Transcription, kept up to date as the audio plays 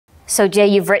So Jay,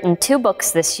 you've written 2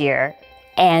 books this year,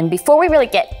 and before we really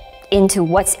get into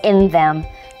what's in them,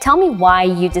 tell me why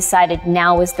you decided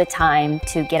now is the time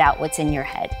to get out what's in your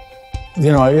head.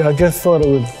 You know, I just thought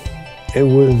it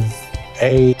was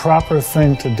a proper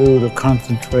thing to do to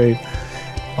concentrate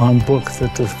on books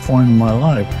at this point in my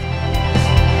life.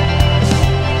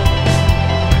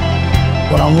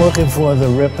 What I'm looking for is a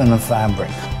rip in the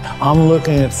fabric. I'm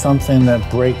looking at something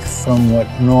that breaks from what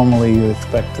normally you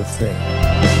expect to see.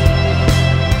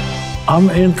 I'm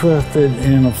interested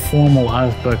in a formal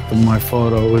aspect of my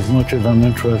photo as much as I'm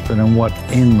interested in what's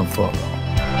in the photo.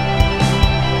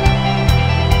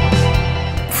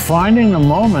 Finding the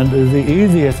moment is the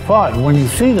easiest part. When you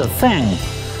see the thing,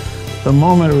 the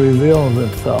moment reveals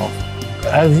itself.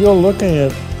 As you're looking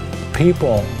at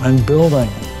people and building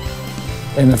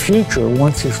in the future,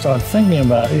 once you start thinking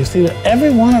about it, you see that every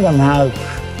one of them has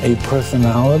a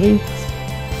personality,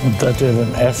 that there's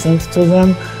an essence to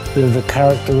them. There's the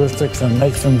characteristics that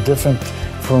makes them different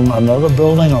from another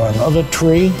building or another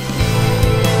tree.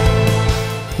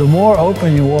 The more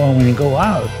open you are when you go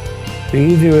out, the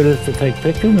easier it is to take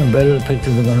pictures, and the better the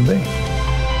pictures are going to be.